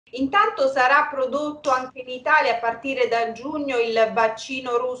Intanto sarà prodotto anche in Italia a partire da giugno il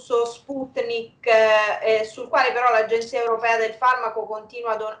vaccino russo Sputnik, sul quale però l'Agenzia Europea del Farmaco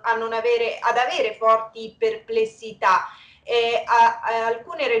continua ad avere forti perplessità.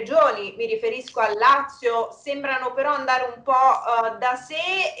 Alcune regioni, mi riferisco al Lazio, sembrano però andare un po' da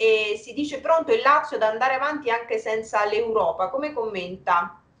sé e si dice pronto il Lazio ad andare avanti anche senza l'Europa. Come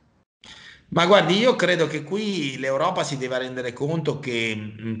commenta? Ma guardi, io credo che qui l'Europa si deve rendere conto che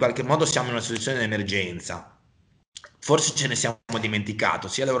in qualche modo siamo in una situazione di emergenza. Forse ce ne siamo dimenticato,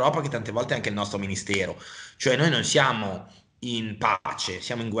 sia l'Europa che tante volte anche il nostro ministero. Cioè noi non siamo in pace,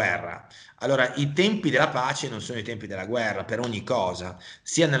 siamo in guerra. Allora, i tempi della pace non sono i tempi della guerra per ogni cosa,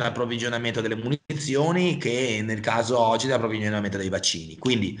 sia nell'approvvigionamento delle munizioni che nel caso oggi dell'approvvigionamento dei vaccini.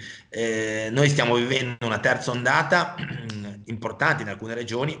 Quindi noi stiamo vivendo una terza ondata importante in alcune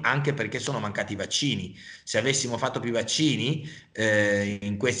regioni anche perché sono mancati i vaccini. Se avessimo fatto più vaccini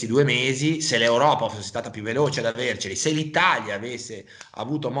in questi 2 mesi, se l'Europa fosse stata più veloce ad averceli, se l'Italia avesse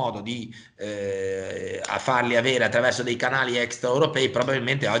avuto modo di a farli avere attraverso dei canali extraeuropei,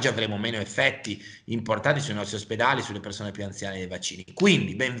 probabilmente oggi avremo meno effetti importanti sui nostri ospedali, sulle persone più anziane dei vaccini.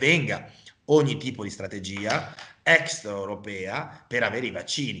 Quindi ben venga ogni tipo di strategia extraeuropea per avere i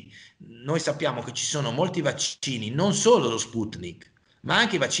vaccini. Noi sappiamo che ci sono molti vaccini, non solo lo Sputnik, ma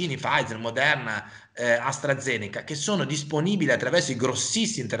anche i vaccini Pfizer, Moderna, AstraZeneca, che sono disponibili attraverso i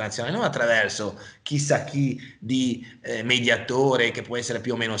grossisti internazionali, non attraverso chissà chi di mediatore che può essere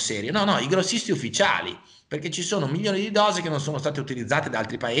più o meno serio, no, no, i grossisti ufficiali, perché ci sono milioni di dosi che non sono state utilizzate da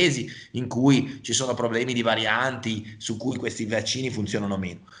altri paesi in cui ci sono problemi di varianti su cui questi vaccini funzionano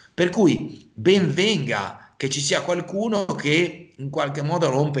meno. Per cui ben venga che ci sia qualcuno che in qualche modo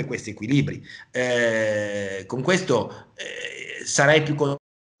rompe questi equilibri. Con questo sarei più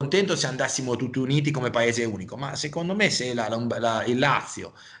contento se andassimo tutti uniti come paese unico, ma secondo me se il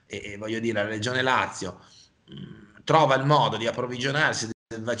Lazio e voglio dire la regione Lazio trova il modo di approvvigionarsi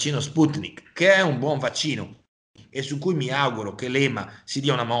del vaccino Sputnik, che è un buon vaccino e su cui mi auguro che l'EMA si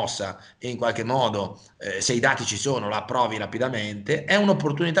dia una mossa e in qualche modo, se i dati ci sono, la approvi rapidamente, è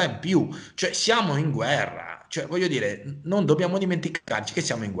un'opportunità in più. Cioè siamo in guerra, cioè voglio dire, non dobbiamo dimenticarci che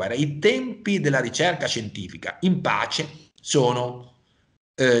siamo in guerra. I tempi della ricerca scientifica in pace sono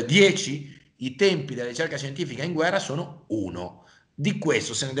 10, i tempi della ricerca scientifica in guerra sono 1. Di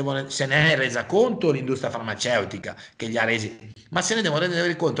questo se ne è resa conto l'industria farmaceutica che li ha resi, ma se ne devono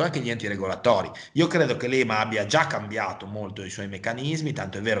rendere conto anche gli enti regolatori. Io credo che l'EMA abbia già cambiato molto i suoi meccanismi,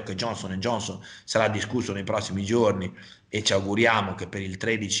 tanto è vero che Johnson Johnson sarà discusso nei prossimi giorni e ci auguriamo che per il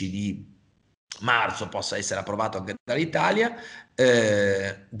 13 di marzo possa essere approvato anche dall'Italia.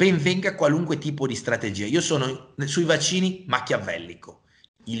 Ben venga qualunque tipo di strategia. Io sono sui vaccini machiavellico.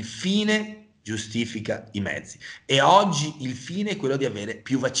 Il fine giustifica i mezzi e oggi il fine è quello di avere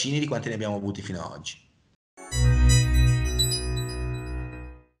più vaccini di quanti ne abbiamo avuti fino ad oggi.